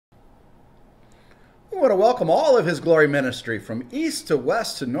want to welcome all of His Glory Ministry from east to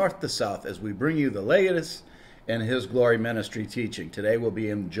west to north to south as we bring you the latest in His Glory Ministry teaching. Today we'll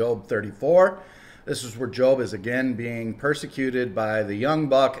be in Job 34. This is where Job is again being persecuted by the young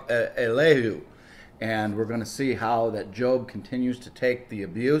buck Elihu. And we're going to see how that Job continues to take the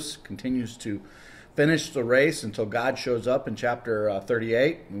abuse, continues to finish the race until God shows up in chapter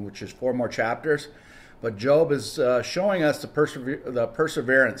 38, which is 4 more chapters. But Job is showing us the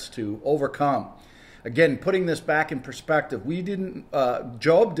perseverance to overcome. Again, putting this back in perspective,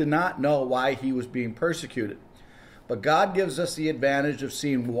 Job did not know why he was being persecuted. But God gives us the advantage of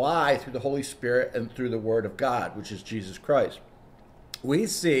seeing why through the Holy Spirit and through the Word of God, which is Jesus Christ. We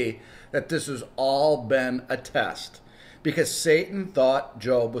see that this has all been a test because Satan thought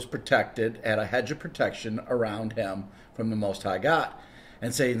Job was protected, had a hedge of protection around him from the Most High God.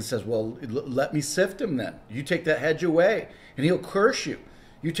 And Satan says, well, let me sift him then. You take that hedge away, and he'll curse you.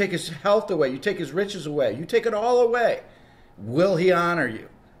 You take his health away. You take his riches away. You take it all away. Will he honor you?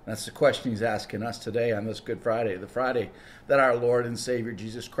 That's the question he's asking us today on this Good Friday, the Friday that our Lord and Savior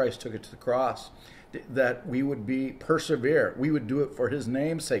Jesus Christ took it to the cross, that we would persevere. We would do it for his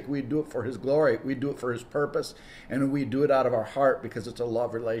name's sake. We'd do it for his glory. We'd do it for his purpose, and we'd do it out of our heart because it's a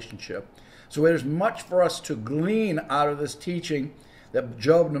love relationship. So there's much for us to glean out of this teaching that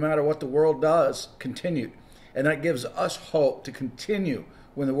Job, no matter what the world does, continued. And that gives us hope to continue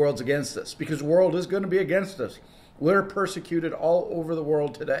when the world's against us, because the world is going to be against us. We're persecuted all over the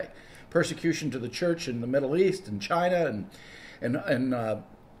world today. Persecution to the church in the Middle East and China and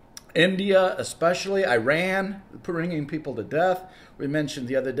India, especially Iran, bringing people to death. We mentioned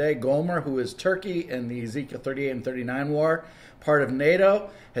the other day Gomer, who is Turkey in the Ezekiel 38 and 39 war, part of NATO,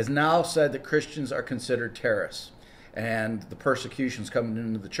 has now said that Christians are considered terrorists. And the persecution's coming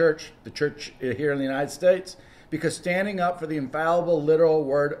into the church here in the United States, because standing up for the infallible, literal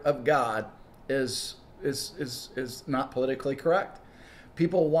Word of God is not politically correct.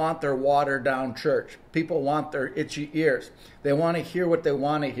 People want their watered-down church. People want their itchy ears. They want to hear what they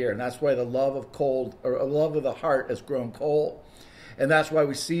want to hear, and that's why the love of the heart has grown cold. And that's why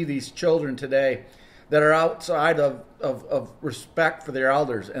we see these children today that are outside of respect for their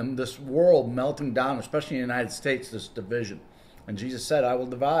elders, and this world melting down, especially in the United States, this division. And Jesus said, I will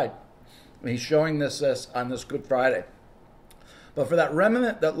divide. And he's showing this on this Good Friday. But for that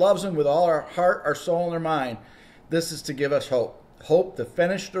remnant that loves him with all our heart, our soul, and our mind, this is to give us hope. Hope to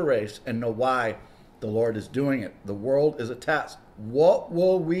finish the race and know why the Lord is doing it. The world is a test. What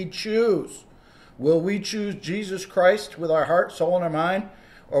will we choose? Will we choose Jesus Christ with our heart, soul, and our mind?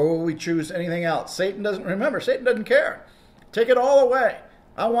 Or will we choose anything else? Satan doesn't care. Take it all away.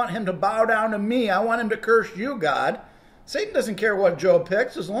 I want him to bow down to me. I want him to curse you, God. Satan doesn't care what Job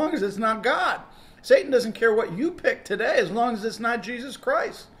picks as long as it's not God. Satan doesn't care what you pick today as long as it's not Jesus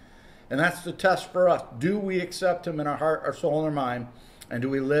Christ. And that's the test for us. Do we accept him in our heart, our soul, and our mind? And do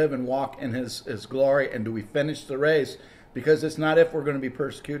we live and walk in his glory? And do we finish the race? Because it's not if we're going to be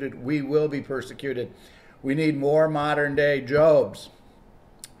persecuted. We will be persecuted. We need more modern day Jobs.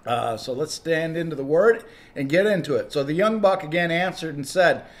 So let's stand into the word and get into it. So the young buck again answered and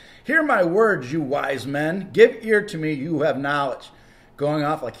said, hear my words, you wise men. Give ear to me, you who have knowledge. Going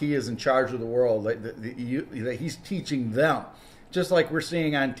off like he is in charge of the world. He's teaching them. Just like we're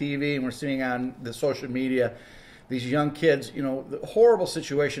seeing on TV and we're seeing on the social media. These young kids, the horrible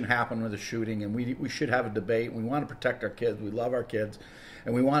situation happened with the shooting, and we should have a debate. We want to protect our kids. We love our kids.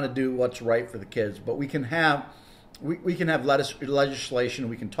 And we want to do what's right for the kids. But we can have legislation.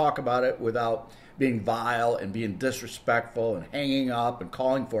 We can talk about it without being vile and being disrespectful and hanging up and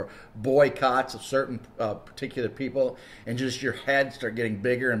calling for boycotts of certain particular people, and just your head start getting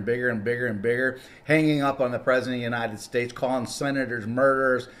bigger and bigger and bigger and bigger, hanging up on the President of the United States, calling senators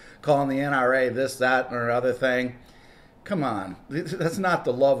murderers, calling the NRA this, that, or other thing. Come on. That's not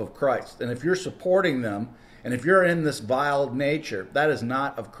the love of Christ. And if you're supporting them, and if you're in this vile nature, that is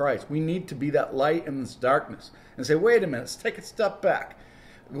not of Christ. We need to be that light in this darkness and say, wait a minute, let's take a step back.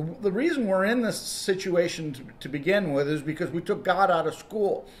 The reason we're in this situation to begin with is because we took God out of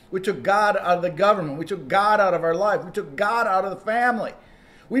school. We took God out of the government. We took God out of our life. We took God out of the family.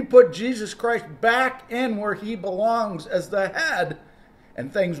 We put Jesus Christ back in where he belongs as the head,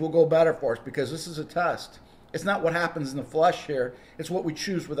 and things will go better for us, because this is a test. It's not what happens in the flesh here. It's what we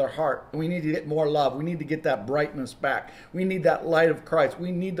choose with our heart. And we need to get more love. We need to get that brightness back. We need that light of Christ.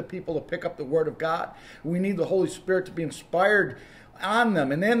 We need the people to pick up the Word of God. We need the Holy Spirit to be inspired on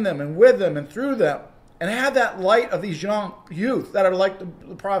them and in them and with them and through them. And have that light of these young youth that are like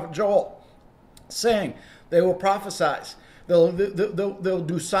the prophet Joel, saying they will prophesy. They'll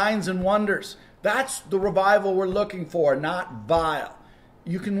do signs and wonders. That's the revival we're looking for, not vile.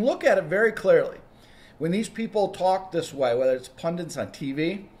 You can look at it very clearly. when these people talk this way, whether it's pundits on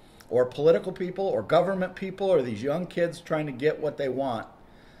TV or political people or government people or these young kids trying to get what they want,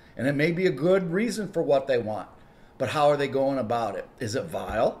 and it may be a good reason for what they want, but how are they going about it? Is it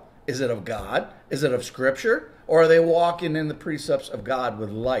vile? Is it of God? Is it of Scripture? Or are they walking in the precepts of God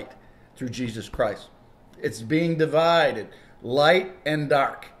with light through Jesus Christ? It's being divided, light and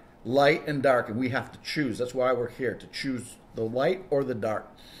dark. Light and dark, and we have to choose. That's why we're here, to choose the light or the dark.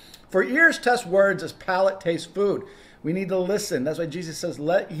 For ears test words as palate tastes food. We need to listen. That's why Jesus says,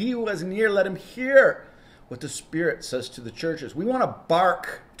 "Let he who has an ear, let him hear what the Spirit says to the churches." We want to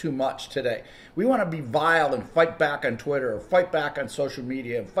bark too much today. We want to be vile and fight back on Twitter or fight back on social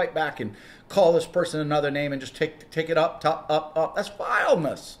media and fight back and call this person another name and just take it up, up. That's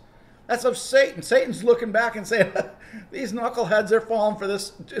vileness. That's of Satan. Satan's looking back and saying, these knuckleheads, they're falling for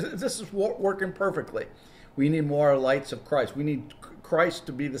this. This is working perfectly. We need more lights of Christ. We need Christ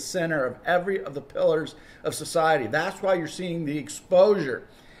to be the center of every of the pillars of society. That's why you're seeing the exposure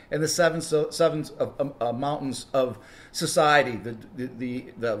in the seven mountains of society.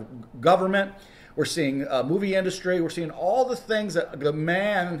 The government, we're seeing movie industry, we're seeing all the things that the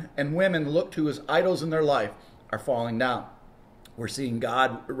man and women look to as idols in their life are falling down. We're seeing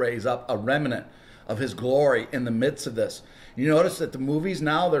God raise up a remnant of his glory in the midst of this. You notice that the movies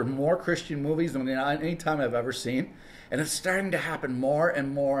now, there are more Christian movies than any time I've ever seen. And it's starting to happen more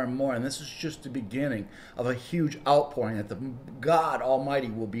and more and more. And this is just the beginning of a huge outpouring that the God Almighty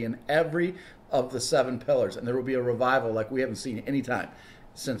will be in every of the 7 pillars. And there will be a revival like we haven't seen any time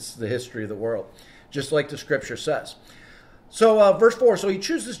since the history of the world, just like the Scripture says. So verse 4, so he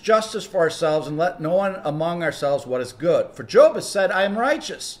chooses justice for ourselves and let no one among ourselves what is good. For Job has said, I am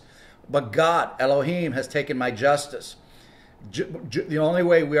righteous, but God, Elohim, has taken my justice. The only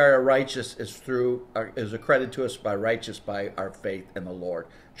way we are righteous is accredited to us by our faith in the Lord.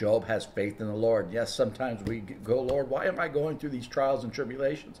 Job has faith in the Lord. Yes, sometimes we go, Lord, why am I going through these trials and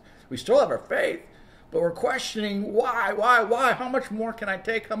tribulations? We still have our faith, but we're questioning why? How much more can I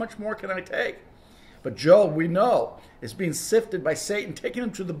take? How much more can I take? But Job, we know, is being sifted by Satan, taking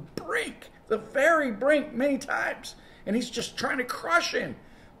him to the brink, the very brink many times. And he's just trying to crush him.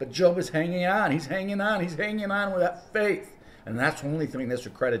 But Job is hanging on. He's hanging on. He's hanging on with that faith. And that's the only thing that's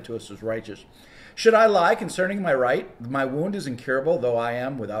accredited to us as righteous. Should I lie concerning my right? My wound is incurable, though I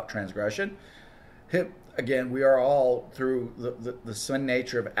am without transgression. Again, we are all through the sin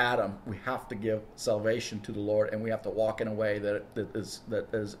nature of Adam. We have to give salvation to the Lord, and we have to walk in a way that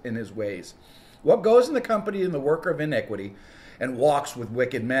is in his ways. What goes in the company in the worker of iniquity and walks with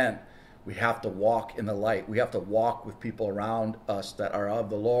wicked men? We have to walk in the light. We have to walk with people around us that are of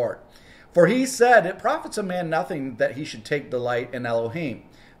the Lord. For he said, it profits a man nothing that he should take delight in Elohim.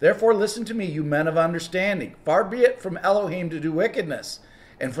 Therefore listen to me, you men of understanding. Far be it from Elohim to do wickedness,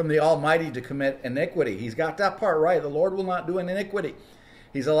 and from the Almighty to commit iniquity. He's got that part right. The Lord will not do an iniquity.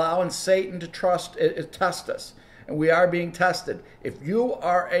 He's allowing Satan to test us, and we are being tested. If you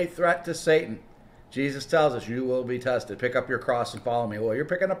are a threat to Satan, Jesus tells us you will be tested. Pick up your cross and follow me. Well, you're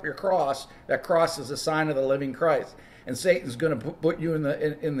picking up your cross. That cross is a sign of the living Christ. And Satan's going to put you in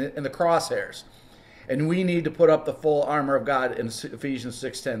the crosshairs. And we need to put up the full armor of God in Ephesians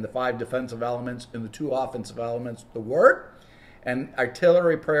 6:10, the 5 defensive elements and the 2 offensive elements, the Word and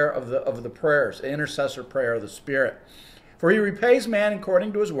artillery prayer of the prayers, the intercessor prayer of the Spirit. For he repays man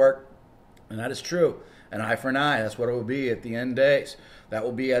according to his work, and that is true. An eye for an eye, that's what it will be at the end days. That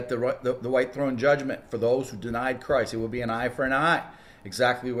will be at the white throne judgment for those who denied Christ. It will be an eye for an eye,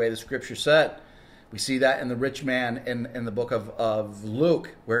 exactly the way the Scripture said. We see that in the rich man in the book of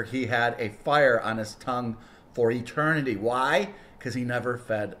Luke, where he had a fire on his tongue for eternity. Why? Because he never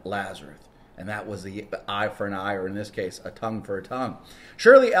fed Lazarus. And that was the eye for an eye, or in this case, a tongue for a tongue.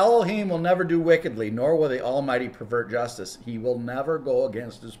 Surely Elohim will never do wickedly, nor will the Almighty pervert justice. He will never go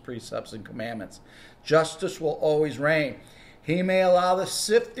against his precepts and commandments. Justice will always reign. He may allow the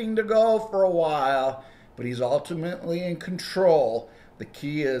sifting to go for a while, but he's ultimately in control. The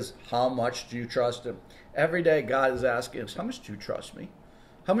key is, how much do you trust him? Every day God is asking us, how much do you trust me?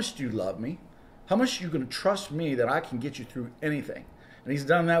 How much do you love me? How much are you going to trust me that I can get you through anything? And he's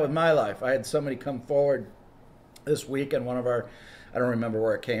done that with my life. I had somebody come forward this week in one of our, I don't remember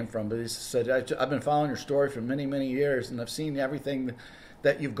where it came from, but he said, I've been following your story for many, many years, and I've seen everything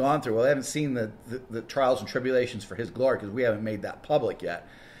that you've gone through. Well, I haven't seen the trials and tribulations for his glory, because we haven't made that public yet.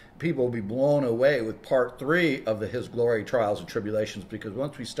 People will be blown away with part 3 of the His Glory trials and tribulations, because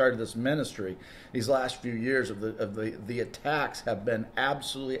once we started this ministry, these last few years of the attacks have been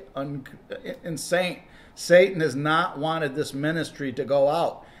absolutely insane. Satan has not wanted this ministry to go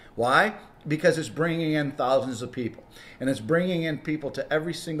out. Why? because it's bringing in thousands of people. And it's bringing in people to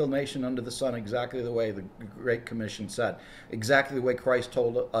every single nation under the sun, exactly the way the Great Commission said, exactly the way Christ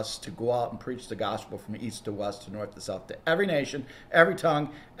told us to go out and preach the gospel from east to west to north to south, to every nation, every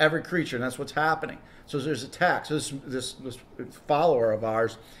tongue, every creature. And that's what's happening. So there's attacks. So this follower of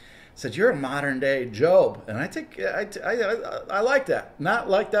ours said, "You're a modern day Job." And I think I like that. Not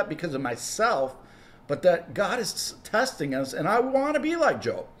like that because of myself, but that God is testing us, and I want to be like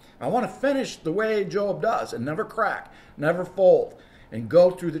Job. I want to finish the way Job does and never crack, never fold, and go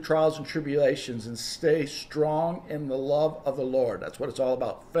through the trials and tribulations and stay strong in the love of the Lord. That's what it's all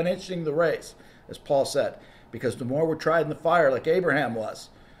about, finishing the race, as Paul said, because the more we're tried in the fire, like Abraham was,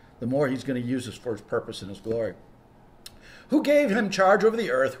 the more he's going to use us for his purpose and his glory. Who gave him charge over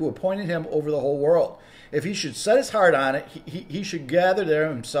the earth, who appointed him over the whole world? If he should set his heart on it, he should gather there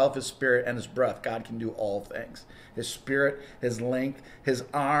himself his spirit and his breath. God can do all things. His spirit, his length, his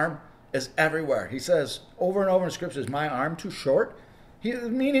arm is everywhere. He says over and over in Scripture, "Is my arm too short?"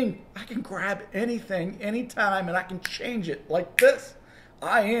 Meaning I can grab anything, anytime, and I can change it like this.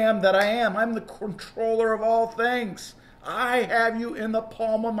 I am that I am. I'm the controller of all things. I have you in the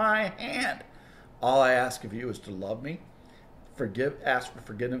palm of my hand. All I ask of you is to love me, ask for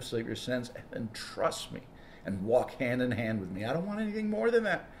forgiveness of your sins, and trust me and walk hand in hand with me. I don't want anything more than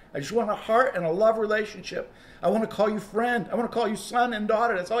that. I just want a heart and a love relationship. I want to call you friend. I want to call you son and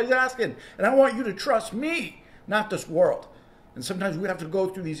daughter. That's all he's asking. And I want you to trust me, not this world. And sometimes we have to go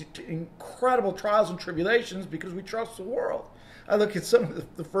through these incredible trials and tribulations because we trust the world. I look at some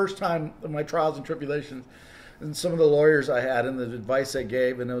of the first time of my trials and tribulations and some of the lawyers I had and the advice they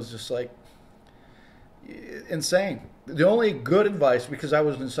gave, and it was just like insane. The only good advice, because I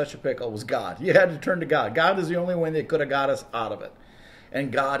was in such a pickle, was God. You had to turn to God. God is the only one that could have got us out of it.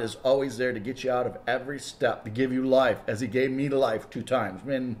 And God is always there to get you out of every step, to give you life, as he gave me life 2 times. I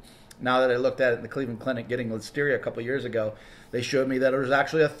mean, now that I looked at it in the Cleveland Clinic getting listeria a couple of years ago, they showed me that it was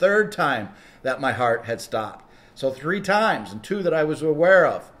actually a 3rd time that my heart had stopped. So 3 times, and 2 that I was aware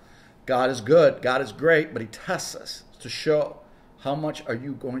of. God is good, God is great, but he tests us to show how much are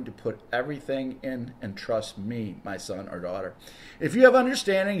you going to put everything in and trust me, my son or daughter. If you have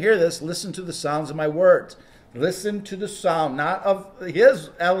understanding, hear this, listen to the sounds of my words. Listen to the sound, not of his,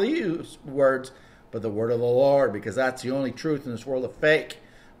 Elihu's words, but the word of the Lord, because that's the only truth in this world of fake.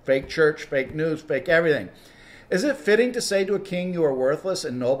 Fake church, fake news, fake everything. Is it fitting to say to a king, you are worthless,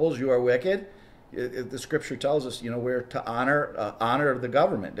 and nobles, you are wicked? The scripture tells us, we're to honor the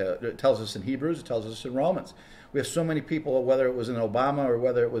government. It tells us in Hebrews, it tells us in Romans. We have so many people, whether it was in Obama or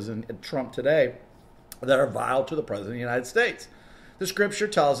whether it was in Trump today, that are vile to the President of the United States. The scripture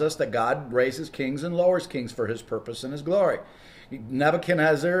tells us that God raises kings and lowers kings for his purpose and his glory.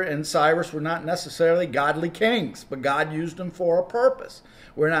 Nebuchadnezzar and Cyrus were not necessarily godly kings, but God used them for a purpose.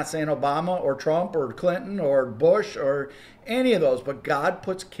 We're not saying Obama or Trump or Clinton or Bush or any of those, but God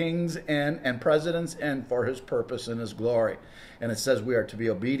puts kings in and presidents in for his purpose and his glory. And it says we are to be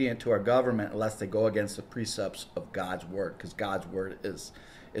obedient to our government unless they go against the precepts of God's word, because God's word is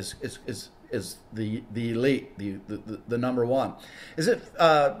the elite, the number one. Is it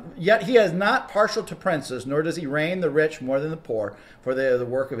yet he is not partial to princes, nor does he reign the rich more than the poor, for they are the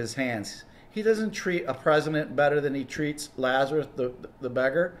work of his hands. He doesn't treat a president better than he treats Lazarus, the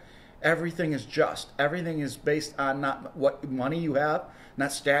beggar. Everything is just. Everything is based on not what money you have,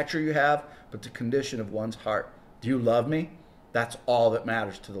 not stature you have, but the condition of one's heart. Do you love me? That's all that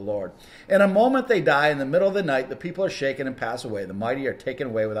matters to the Lord. In a moment they die. In the middle of the night, the people are shaken and pass away. The mighty are taken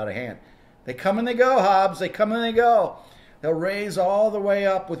away without a hand. They come and they go, Hobbes. They come and they go. They'll raise all the way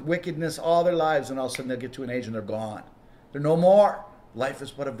up with wickedness all their lives, and all of a sudden they'll get to an age and they're gone. They're no more. Life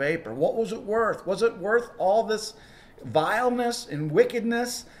is but a vapor. What was it worth? Was it worth all this vileness and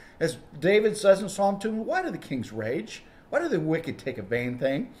wickedness? As David says in Psalm 2, why do the kings rage? Why do the wicked take a vain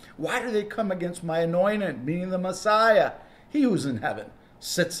thing? Why do they come against my anointed, meaning the Messiah? He who's in heaven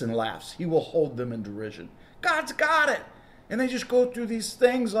sits and laughs. He will hold them in derision. God's got it. And they just go through these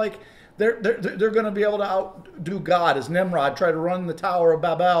things like they're going to be able to outdo God, as Nimrod tried to run the Tower of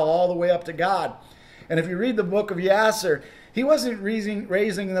Babel all the way up to God. And if you read the book of Yasser, he wasn't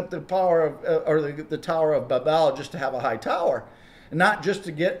raising up the power of, or the Tower of Babel just to have a high tower. Not just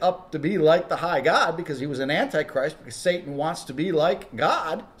to get up to be like the high God, because he was an antichrist, because Satan wants to be like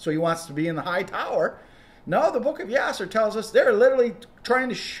God, so he wants to be in the high tower. No, the book of Yasser tells us they're literally trying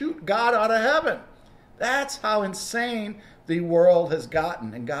to shoot God out of heaven. That's how insane the world has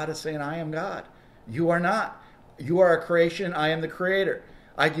gotten. And God is saying, I am God. You are not. You are a creation. I am the creator.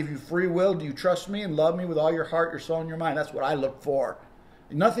 I give you free will. Do you trust me and love me with all your heart, your soul, and your mind? That's what I look for.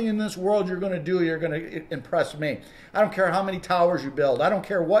 Nothing in this world you're going to do, you're going to impress me. I don't care how many towers you build. I don't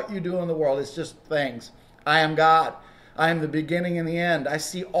care what you do in the world. It's just things. I am God. I am the beginning and the end. I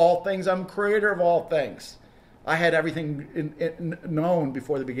see all things. I'm creator of all things. I had everything known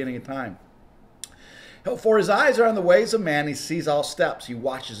before the beginning of time. For his eyes are on the ways of man. He sees all steps. He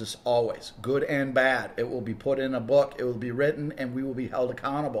watches us always, good and bad. It will be put in a book. It will be written, and we will be held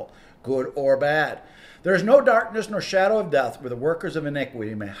accountable, good or bad. There is no darkness nor shadow of death where the workers of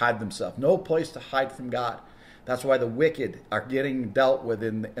iniquity may hide themselves. No place to hide from God. That's why the wicked are getting dealt with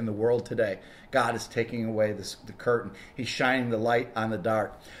in the world today. God is taking away the curtain. He's shining the light on the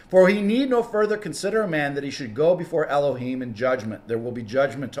dark. For he need no further consider a man that he should go before Elohim in judgment. There will be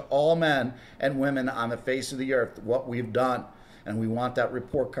judgment to all men and women on the face of the earth, what we've done. And we want that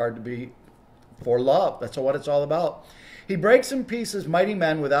report card to be for love. That's what it's all about. He breaks in pieces mighty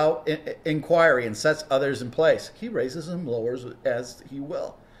men without inquiry and sets others in place. He raises and lowers as he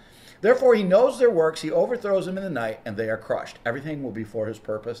will. Therefore, he knows their works. He overthrows them in the night, and they are crushed. Everything will be for his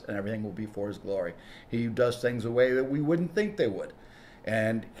purpose, and everything will be for his glory. He does things the way that we wouldn't think they would,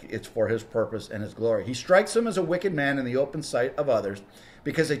 and it's for his purpose and his glory. He strikes them as a wicked man in the open sight of others,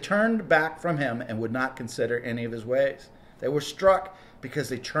 because they turned back from him and would not consider any of his ways. They were struck because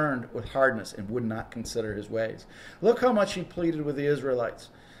they turned with hardness and would not consider his ways. Look how much he pleaded with the Israelites.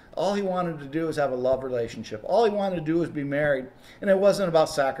 All he wanted to do is have a love relationship. All he wanted to do was be married. And it wasn't about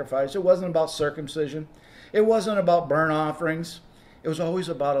sacrifice. It wasn't about circumcision. It wasn't about burnt offerings. It was always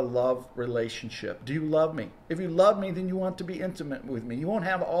about a love relationship. Do you love me? If you love me, then you want to be intimate with me. You won't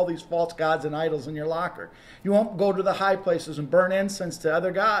have all these false gods and idols in your locker. You won't go to the high places and burn incense to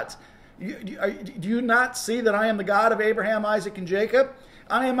other gods. Do you not see that I am the God of Abraham, Isaac, and Jacob?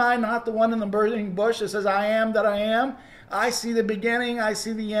 Am I not the one in the burning bush that says, I am that I am? I see the beginning, I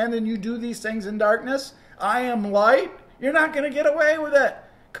see the end, and you do these things in darkness. I am light. You're not going to get away with it.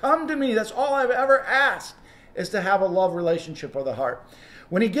 Come to me. That's all I've ever asked, is to have a love relationship of the heart.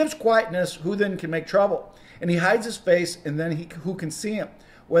 When he gives quietness, who then can make trouble? And he hides his face, and then who can see him?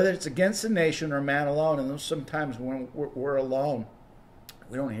 Whether it's against a nation or man alone. And sometimes when we're alone,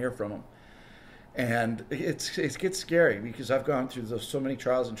 we don't hear from him. And it gets scary, because I've gone through so many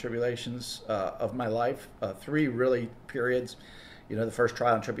trials and tribulations of my life, 3 really periods. You know, the first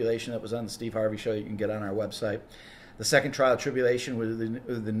trial and tribulation that was on the Steve Harvey show, you can get on our website. The second trial and tribulation was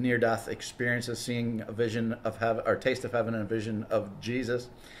the near-death experiences, seeing a vision of heaven, or taste of heaven, and a vision of Jesus,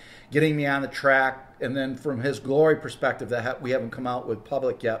 getting me on the track. And then from his glory perspective, that we haven't come out with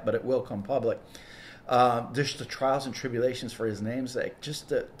public yet, but it will come public. Just the trials and tribulations for his name's sake,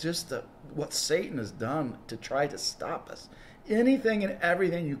 just what Satan has done to try to stop us. Anything and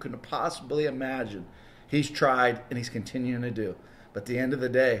everything you can possibly imagine, he's tried and he's continuing to do. But at the end of the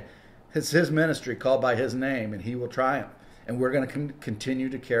day, it's his ministry called by his name, and he will triumph. And we're going to continue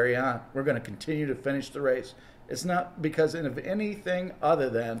to carry on. We're going to continue to finish the race. It's not because of anything other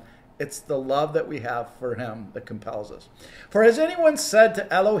than it's the love that we have for him that compels us. For as anyone said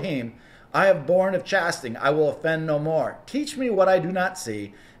to Elohim, I have borne of chastening, I will offend no more. Teach me what I do not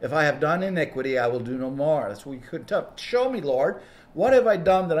see. If I have done iniquity, I will do no more. That's what we could tell. Show me, Lord, what have I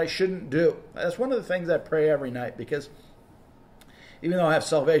done that I shouldn't do? That's one of the things I pray every night, because even though I have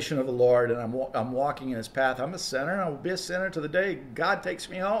salvation of the Lord and I'm walking in his path, I'm a sinner, and I will be a sinner to the day God takes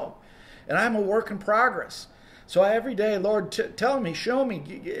me home. And I'm a work in progress. So every day, Lord, tell me, show me,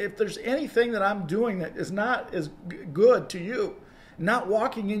 if there's anything that I'm doing that is not as good to you, not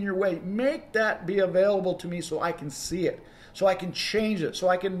walking in your way, make that be available to me so I can see it, so I can change it, so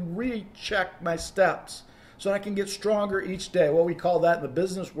I can recheck my steps, so that I can get stronger each day. What we call that in the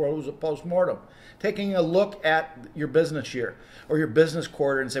business world is a postmortem. Taking a look at your business year or your business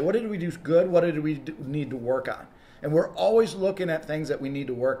quarter and say, what did we do good? What did we need to work on? And we're always looking at things that we need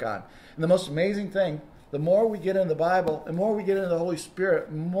to work on. And the most amazing thing, the more we get in the Bible, the more we get into the Holy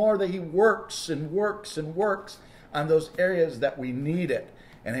Spirit, the more that he works and works and works on those areas that we need it,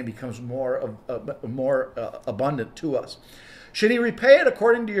 and it becomes more abundant to us. Should he repay it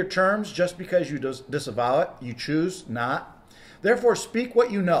according to your terms just because you disavow it? You choose not. Therefore speak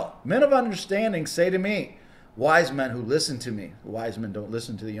what you know. Men of understanding say to me, wise men who listen to me. Wise men don't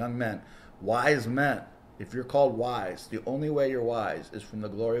listen to the young men. Wise men. If you're called wise, the only way you're wise is from the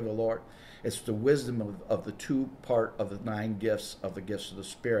glory of the Lord. It's the wisdom of the 2 part of the 9 gifts of the gifts of the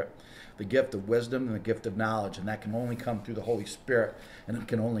Spirit. The gift of wisdom and the gift of knowledge. And that can only come through the Holy Spirit. And it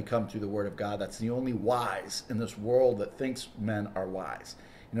can only come through the Word of God. That's the only wise in this world that thinks men are wise.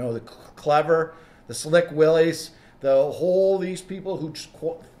 You know, the clever, the slick willies, these people who just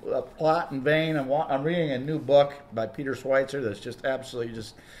plot in vain. I'm reading a new book by Peter Schweitzer that's just absolutely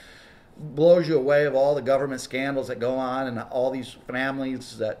just blows you away of all the government scandals that go on and all these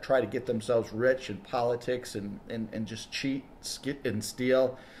families that try to get themselves rich in politics and just cheat and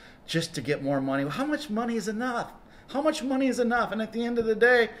steal just to get more money. How much money is enough? How much money is enough? And at the end of the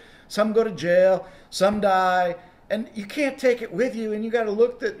day, some go to jail, some die, and you can't take it with you. And you got to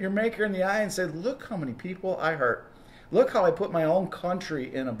look at your maker in the eye and say, look how many people I hurt. Look how I put my own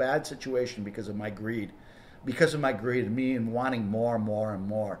country in a bad situation because of my greed. Because of my greed and me and wanting more and more and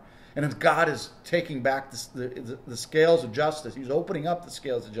more. And if God is taking back the scales of justice, he's opening up the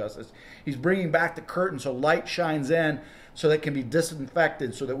scales of justice. He's bringing back the curtain so light shines in so that it can be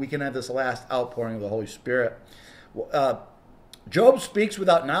disinfected so that we can have this last outpouring of the Holy Spirit. Job speaks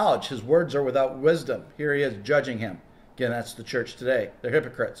without knowledge. His words are without wisdom. Here he is judging him. Again, that's the church today. They're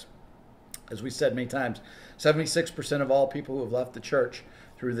hypocrites. As we said many times, 76% of all people who have left the church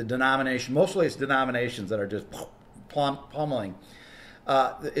through the denomination, mostly it's denominations that are just pummeling,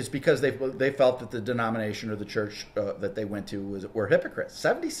 it's because they felt that the denomination or the church that they went to were hypocrites.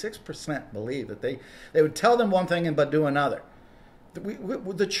 76% believe that they would tell them one thing but do another.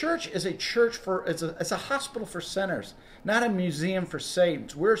 The church is a church it's a hospital for sinners, not a museum for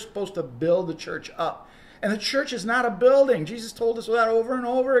saints. We're supposed to build the church up. And the church is not a building. Jesus told us that over and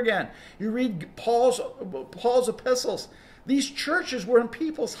over again. You read Paul's epistles. These churches were in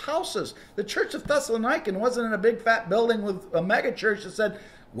people's houses. The church of Thessalonica wasn't in a big fat building with a mega church that said,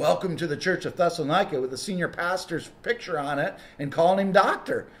 "Welcome to the church of Thessalonica," with the senior pastor's picture on it and calling him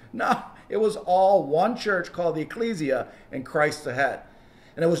doctor. No, it was all one church called the Ecclesia and Christ the head.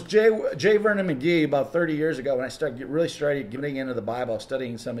 And it was J. Vernon McGee about 30 years ago when I really started getting into the Bible,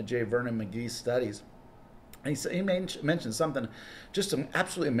 studying some of J. Vernon McGee's studies. And he mentioned something just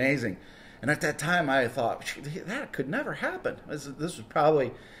absolutely amazing. And at that time, I thought, that could never happen. This was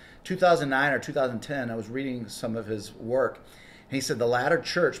probably 2009 or 2010. I was reading some of his work. And he said the latter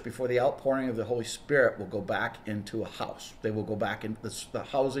church, before the outpouring of the Holy Spirit, will go back into a house. They will go back in the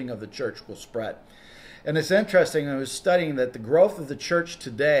housing of the church will spread. And it's interesting, I was studying that the growth of the church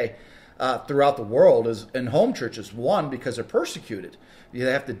today throughout the world is in home churches. One, because they're persecuted. They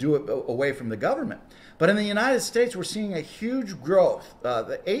have to do it away from the government. But in the United States, we're seeing a huge growth.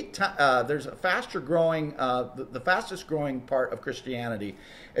 There's a faster growing, the fastest growing part of Christianity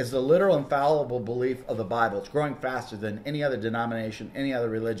is the literal infallible belief of the Bible. It's growing faster than any other denomination, any other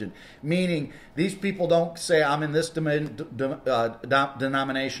religion. Meaning, these people don't say, I'm in this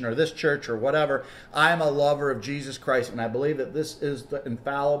denomination or this church or whatever. I'm a lover of Jesus Christ, and I believe that this is the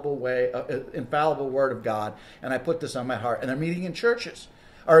infallible word of God, and I put this on my heart. And they're meeting in churches.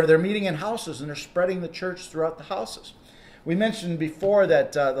 Or they're meeting in houses and they're spreading the church throughout the houses. We mentioned before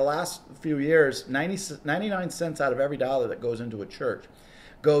that the last few years, 99 cents out of every dollar that goes into a church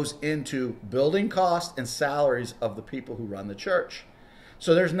goes into building costs and salaries of the people who run the church.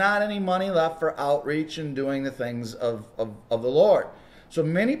 So there's not any money left for outreach and doing the things of the Lord. So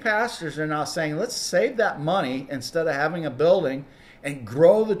many pastors are now saying, let's save that money instead of having a building and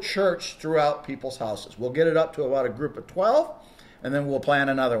grow the church throughout people's houses. We'll get it up to about a group of 12. And then we'll plan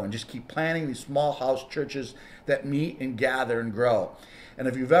another one. Just keep planning these small house churches that meet and gather and grow. And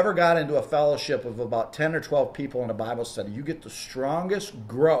if you've ever got into a fellowship of about 10 or 12 people in a Bible study, you get the strongest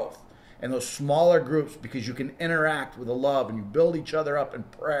growth in those smaller groups because you can interact with the love and you build each other up in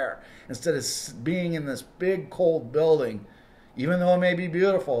prayer. Instead of being in this big, cold building, even though it may be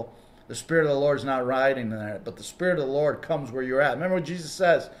beautiful, the Spirit of the Lord is not riding there. But the Spirit of the Lord comes where you're at. Remember what Jesus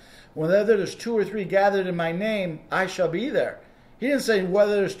says, whenever there's 2 or 3 gathered in my name, I shall be there. He didn't say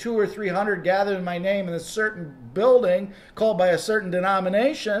whether there's 200 or 300 gathered in my name in a certain building called by a certain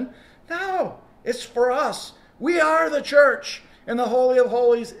denomination. No, it's for us. We are the church. And the Holy of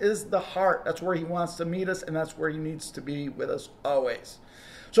Holies is the heart. That's where he wants to meet us, and that's where he needs to be with us always.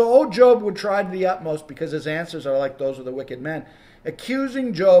 So old Job would try to the utmost because his answers are like those of the wicked men,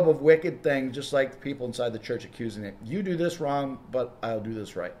 accusing Job of wicked things, just like the people inside the church accusing it. You do this wrong, but I'll do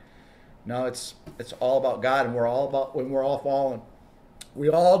this right. No, it's all about God, and we're all fallen. We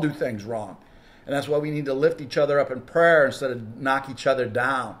all do things wrong. And that's why we need to lift each other up in prayer instead of knock each other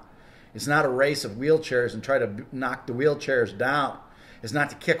down. It's not a race of wheelchairs and try to knock the wheelchairs down. It's not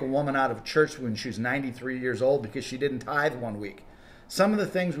to kick a woman out of church when she's 93 years old because she didn't tithe one week. Some of the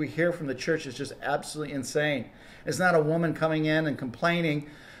things we hear from the church is just absolutely insane. It's not a woman coming in and complaining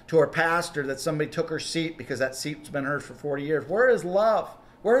to her pastor that somebody took her seat because that seat's been hers for 40 years. Where is love?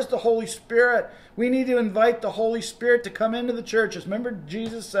 Where's the Holy Spirit? We need to invite the Holy Spirit to come into the churches. Remember,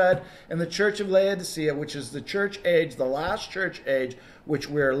 Jesus said in the church of Laodicea, which is the church age, the last church age, which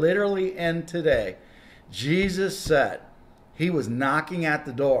we're literally in today. Jesus said he was knocking at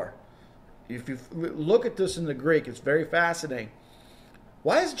the door. If you look at this in the Greek, it's very fascinating.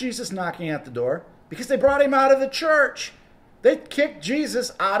 Why is Jesus knocking at the door? Because they brought him out of the church. They kicked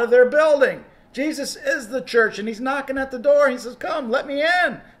Jesus out of their building. Jesus is the church, and he's knocking at the door. He says, come, let me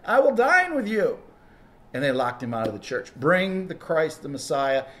in. I will dine with you. And they locked him out of the church. Bring the Christ, the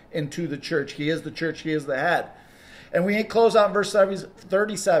Messiah, into the church. He is the church. He is the head. And we close out in verse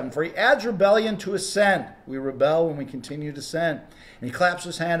 37. For he adds rebellion to his sin. We rebel when we continue to sin. And he claps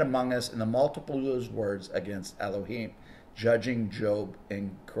his hand among us in the multiple of his words against Elohim, judging Job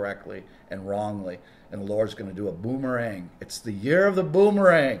incorrectly and wrongly. And the Lord's going to do a boomerang. It's the year of the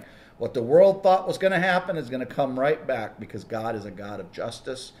boomerang. What the world thought was going to happen is going to come right back, because God is a God of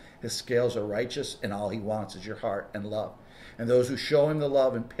justice. His scales are righteous, and all he wants is your heart and love. And those who show him the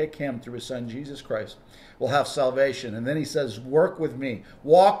love and pick him through his son Jesus Christ will have salvation. And then he says, work with me,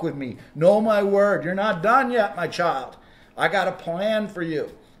 walk with me, know my word. You're not done yet, my child. I got a plan for you.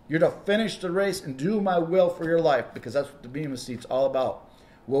 You're to finish the race and do my will for your life, because that's what the Bema Seat's all about.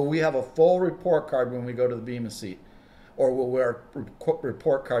 Will we have a full report card when we go to the Bema Seat? Or will our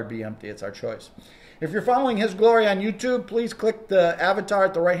report card be empty? It's our choice. If you're following His Glory on YouTube, please click the avatar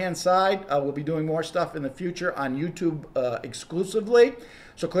at the right-hand side. We'll be doing more stuff in the future on YouTube exclusively.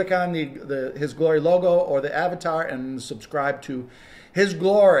 So click on the His Glory logo or the avatar and subscribe to His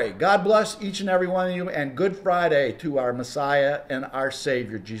Glory. God bless each and every one of you, and Good Friday to our Messiah and our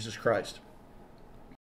Savior, Jesus Christ.